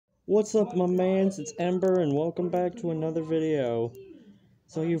What's up, my mans? It's Ember, and welcome back to another video.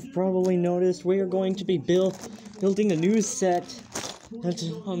 So you've probably noticed we are going to be building a new set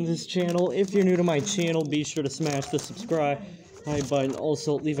on this channel. If you're new to my channel, be sure to smash the subscribe button.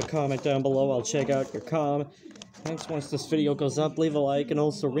 Also, leave a comment down below. I'll check out your comment. Thanks. Once this video goes up, leave a like, and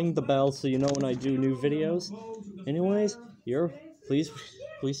also ring the bell so you know when I do new videos. Anyways, please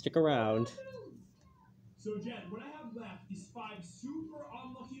stick around. So, Jen, what I have left is 5 super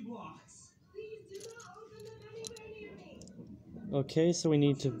unlucky blocks. Please do not open them anywhere near me. Okay, so we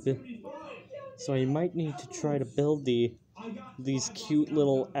need to so I might need to try to build these cute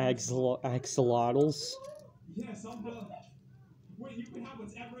little axolotls. Yeah, somehow. Wait, you can have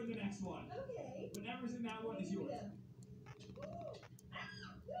whatever in the next one. Okay. Whatever's in that one is yours. I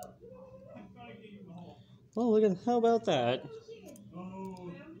thought I gave you the hole. Oh, look at how about that?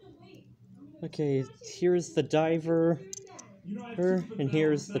 Oh. Okay, here's the diver, and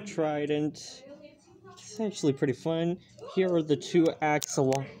here's the trident. It's actually pretty fun. Here are the two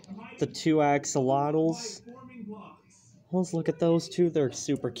axolotls. Let's look at those two. They're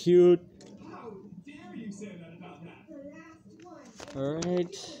super cute. How dare you say that about that? All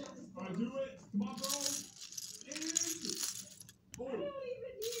right. Alright, do it. Come on, bro. I don't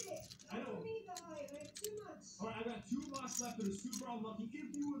even need it. I don't need the high. I have too much. Alright, I've got 2 blocks left that are super unlucky.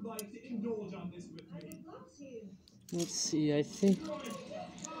 If you would like to indulge on this with I me. would love to. Let's see. I think.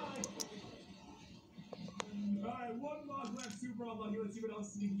 Alright, 1 block left, super unlucky. Let's see what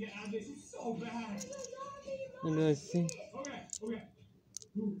else you can get out of this. It's so bad. And I think. Okay.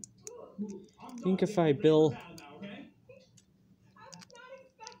 I think if I build.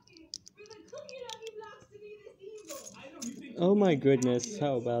 Oh my goodness!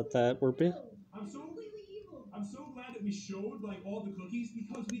 How about that? I'm so glad that we showed like all the cookies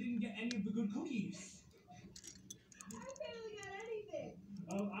because we didn't get any of the good cookies. I barely got anything.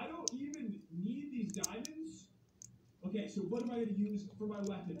 I don't even need these diamonds. Okay, so what am I going to use for my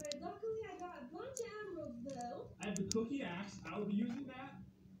weapon? Right, luckily I got a bunch of emeralds though. I have the cookie axe. I will be using that.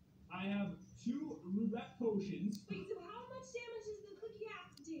 I have 2 roulette potions. Wait, so how much damage does the cookie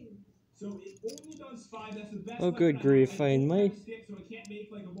axe do? So it only does 5. That's the best. Oh, good grief! I might. So I can't make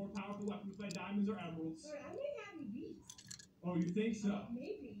like a more powerful weapon with my diamonds or emeralds. Alright, I may have you beat. Oh, you think so?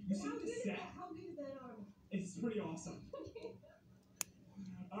 Maybe. You see the set? How good is that armor? It's pretty awesome.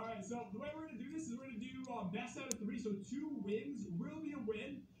 Alright, so the way we're going to do this is we're going to do best out of 3. So 2 wins will be a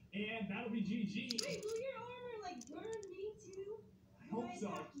win, and that'll be GG. Wait, will your armor like burn me too? I hope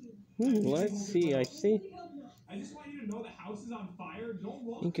so. Let's see. I think. I just want you to know the house is on fire. Don't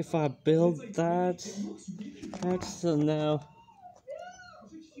look. I think if I build It's like that, it looks really bad. that's the now.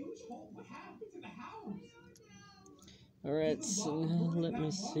 There's a huge hole. What happened to the house? All right, so now let me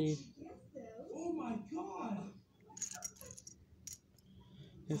see Oh my god.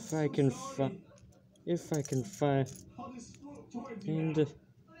 if I can find. I'll just float towards you. And now.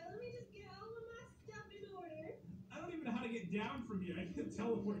 Alright, let me just get all of my stuff in order. I don't even know how to get down from here. I can't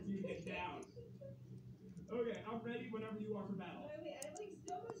teleport you to get down. Okay, I'm ready whenever you are for battle. Alright, wait, I have like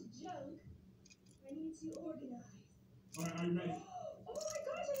so much junk. I need to organize. Alright, are you ready? Oh my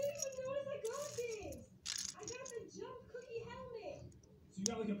gosh, I didn't even notice I got this. I got the jump cookie helmet. So you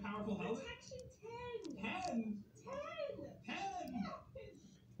got like a powerful helmet? Protection 10? 10. 10?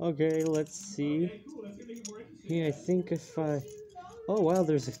 okay, let's see. Okay, cool. That's gonna make it more interesting. Yeah, I think if I. Oh wow,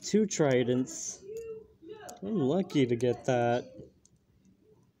 there's 2 tridents. I'm lucky to get that.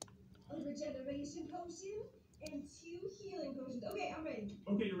 A regeneration potion and 2 healing potions. Okay, I'm ready.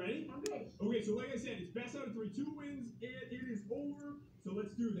 Okay, you ready? I'm ready. Okay, so like I said, it's best out of 3. 2 wins, and it is over. So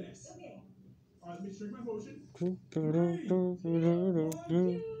let's do this. Okay. Alright, let me drink my potion.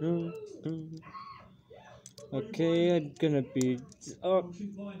 Okay, I'm gonna be. Oh,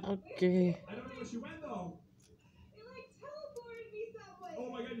 Potion's blind. okay. I don't know where she went though. It like teleported me somewhere. Oh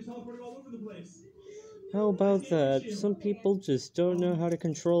my god, you're teleporting all over the place. How about that? Some people just don't know how to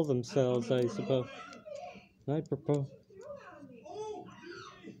control themselves, I suppose. I propose. Oh!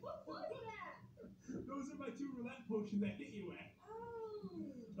 What was that? Those are my 2 roulette potions that hit you with.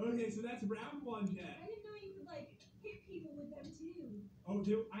 Oh. Okay, so that's round 1, Jen. I didn't know you could like hit people with them too. Oh,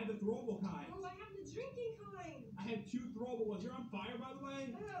 dude, I had the throwable kind. Oh, I have the drinking kind. I had 2 throwable ones. You're on fire, by the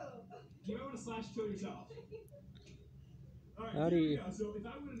way. Oh. You might want to slash kill yourself. Alright, How do here we you- go. So if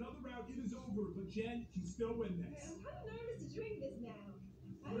I win another round, it is over, but Jen can still win Okay, this. I'm kind of nervous to drink this now.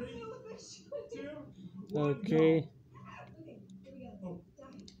 I don't know if I should. 2, 1, Okay. go. Okay, here we go. Oh. Die.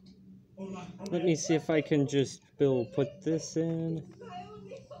 Hold on. Okay. Let me see if I can just put this in. This is my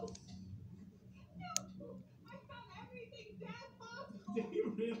only hope. No, I found everything bad possible. Did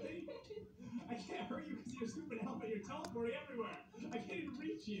you really? I can't hurt you because of your stupid helmet. You're teleporting everywhere. I can't even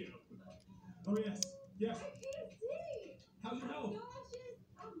reach it's you. Oh yes, yes. I can't see. How's your health? Nauseous.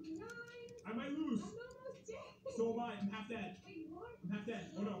 I'm 9. I might lose. I'm almost dead. So am I. I'm half dead. Wait, you are? I'm half dead.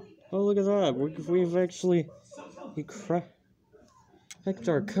 Oh no. Oh, look at that. We've actually cracked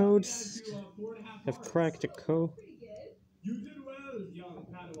our codes. Have cracked a code. Pretty good. You did well, young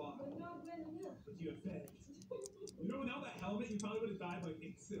Padawan. But not well enough. But you have failed. You know, without that helmet, you probably would have died like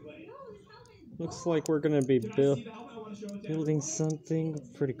instantly. No, this helmet is Looks like we're gonna be Can I see the helmet? I want to show it to building everyone. something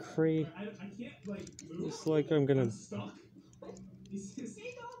pretty crazy. I can't like move. Looks like I'm gonna. I'm stuck. This is-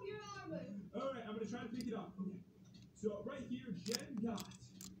 Take off your armor. Alright, I'm gonna try to pick it up. Okay. So right here, Jen got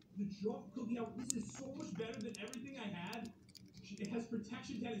the jump cookie. Now this is so much better than everything I had. It has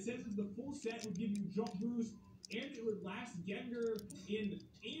protection 10. It says that the full set would give you jump boost, and it would last Gengar in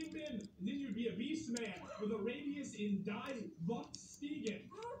Aimbin. And then you'd be a beast man with a radius in Die Luck Stegan.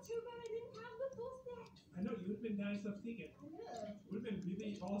 Oh, too bad I didn't have the full set. I know, you would have been Die Stuff Stegan. I know. Would have been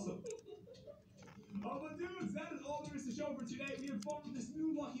really awesome. Oh, but dudes, that is all there is to show for today. We had fun with this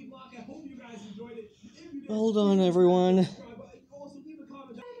new Lucky Block. I hope you guys enjoyed it. If you did, Hold on, everyone. subscribe button. Also, leave a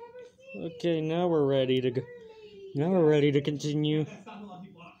comment down. I've never seen Okay, now we're ready to go. mermaid. Now we're ready to continue. That's not a Lucky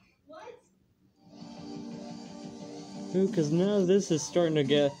Block. What? Ooh, cause now this is starting to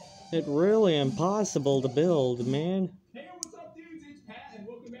get it really impossible to build, man. Hey, what's up, dudes? It's Pat, and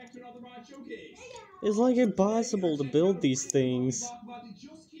welcome back to another Mod Showcase. Hey, guys. It's like impossible to build these things. Lucky Block that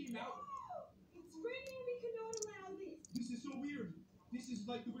just came out. Oh, it's raining. We cannot allow this. This is so weird. This is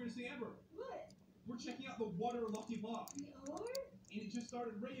like the weirdest thing ever. What? We're checking out the water Lucky Block, We are? and it just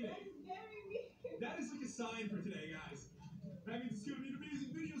started raining. That is very weird. That is like a sign for today, guys. That means it's gonna be an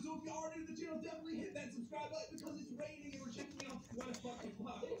amazing video. So if you are new to the channel, definitely hit that subscribe button because it's raining and we're checking out what a fucking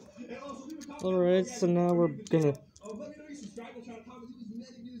block. And also leave a comment. All right, so now we're gonna. Let me know you subscribe. We'll try to comment to as many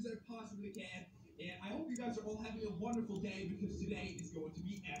videos as I possibly can. And I hope you guys are all having a wonderful day because today is going to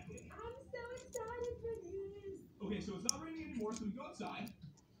be epic. I'm so excited for this. Okay, so it's not raining anymore, so we go outside.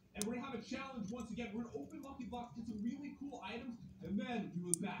 And we're gonna have a challenge once again. We're gonna open Lucky Blocks, get some really cool items, and then we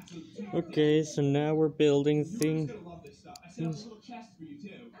will back. So Okay, so now we're building you're thing. just gonna love this stuff. I set up a little chest for you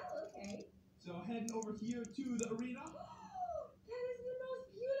too. Oh, okay. So heading over here to the arena. Oh, that is the most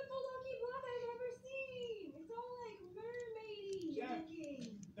beautiful lucky block I've ever seen. It's all like mermaidy Yeah.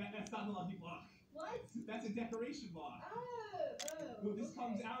 looking. That's not a Lucky Block. What? That's a decoration block. Oh. No, this okay.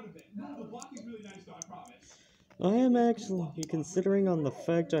 comes out of it. No, the block is really nice though, I promise. I am actually considering on the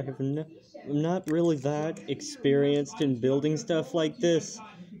fact I have I'm not really that experienced in building stuff like this.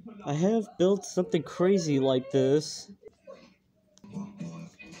 I have built something crazy like this.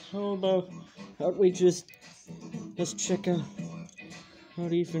 How about we just let's check out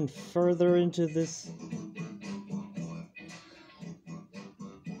even further into this.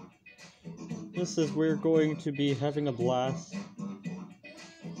 This is we're going to be having a blast.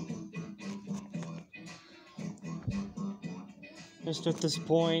 Just at this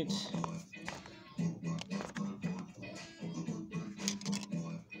point.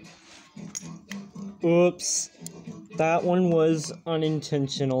 Oops. That one was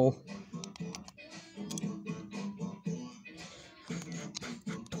unintentional.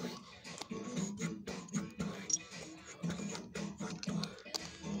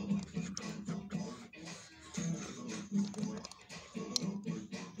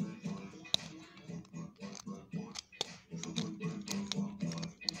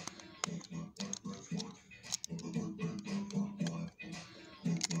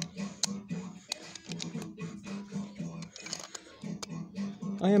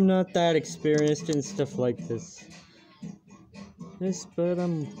 I am not that experienced in stuff like this.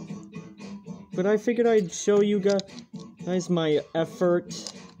 But I figured I'd show you guys my effort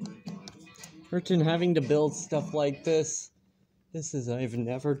in having to build stuff like this. I've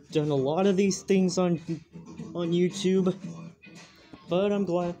never done a lot of these things on YouTube, but I'm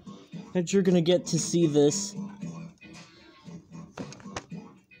glad that you're gonna get to see this.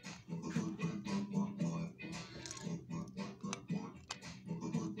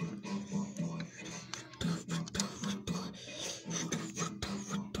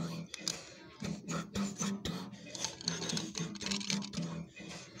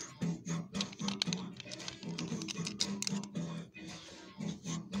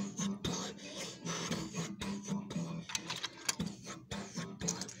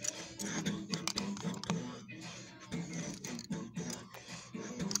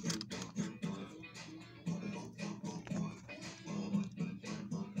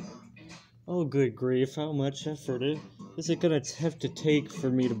 Oh, good grief, how much effort is it gonna have to take for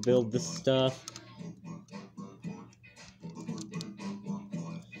me to build this stuff?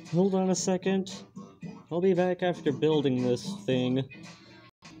 Hold on a second. I'll be back after building this thing.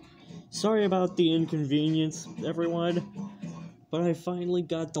 sorry about the inconvenience, everyone, but I finally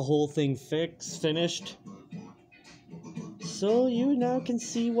got the whole thing finished. So you now can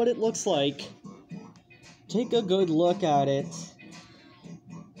see what it looks like. Take a good look at it.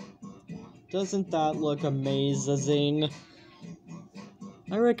 Doesn't that look amazing?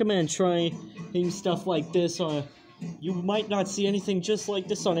 I recommend trying stuff like this on... You might not see anything just like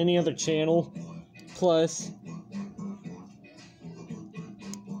this on any other channel. Plus,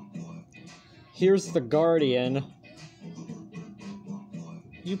 here's the Guardian.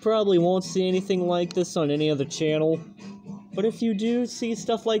 You probably won't see anything like this on any other channel. But if you do see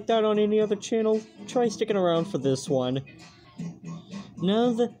stuff like that on any other channel, try sticking around for this one.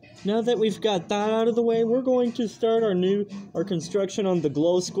 Now that we've got that out of the way, we're going to start our construction on the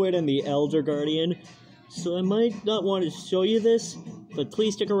Glow Squid and the Elder Guardian. So I might not want to show you this, but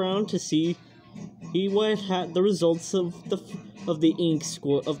please stick around to see the results of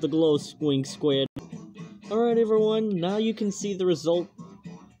the Glow Squid. Alright everyone, now you can see the results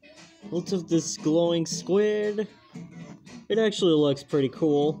of this glowing squid. It actually looks pretty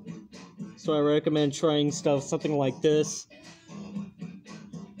cool, so I recommend trying something like this.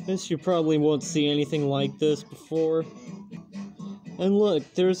 You probably won't see anything like this before. And look,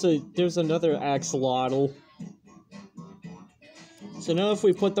 there's another axolotl. So now if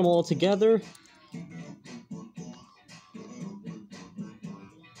we put them all together,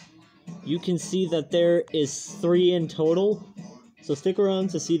 you can see that there is 3 in total. So stick around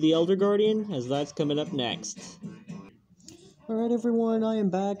to see the Elder Guardian, as that's coming up next. Alright everyone, I am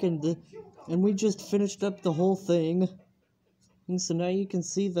back, and we just finished up the whole thing. And so now you can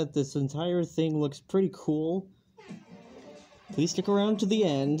see that this entire thing looks pretty cool. Please stick around to the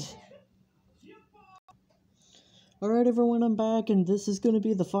end. Alright everyone, I'm back, and this is going to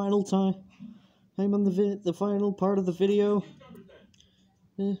be the final time on the final part of the video.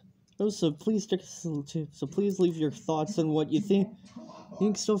 So please leave your thoughts on what you think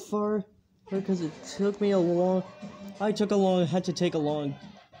so far, because it took me had to take a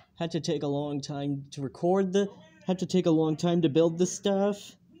long time to record had to take a long time to build this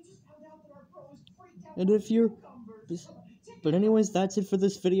stuff. And but anyways, that's it for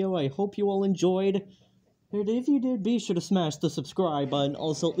this video. I hope you all enjoyed. And if you did, be sure to smash the subscribe button.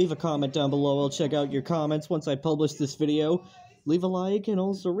 Also, leave a comment down below. I'll check out your comments once I publish this video. Leave a like, and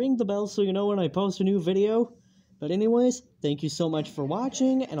also ring the bell so you know when I post a new video. But anyways, thank you so much for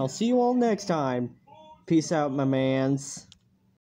watching, and I'll see you all next time. Peace out, my mans.